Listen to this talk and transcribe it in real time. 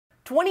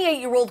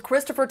28-year-old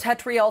Christopher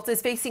Tetrialt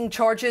is facing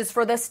charges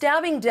for the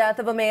stabbing death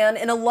of a man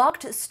in a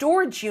locked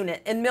storage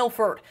unit in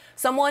Milford.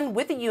 Someone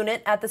with a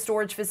unit at the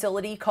storage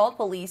facility called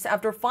police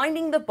after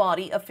finding the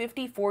body of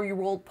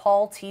 54-year-old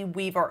Paul T.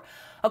 Weaver.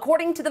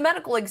 According to the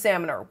medical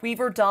examiner,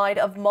 Weaver died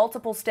of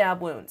multiple stab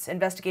wounds.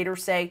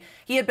 Investigators say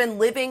he had been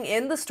living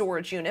in the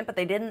storage unit, but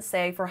they didn't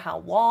say for how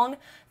long.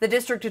 The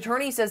district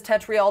attorney says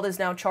Tetrialt is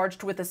now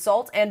charged with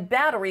assault and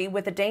battery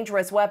with a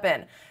dangerous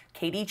weapon.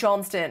 Katie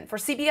Johnston for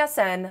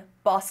CBSN,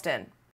 Boston.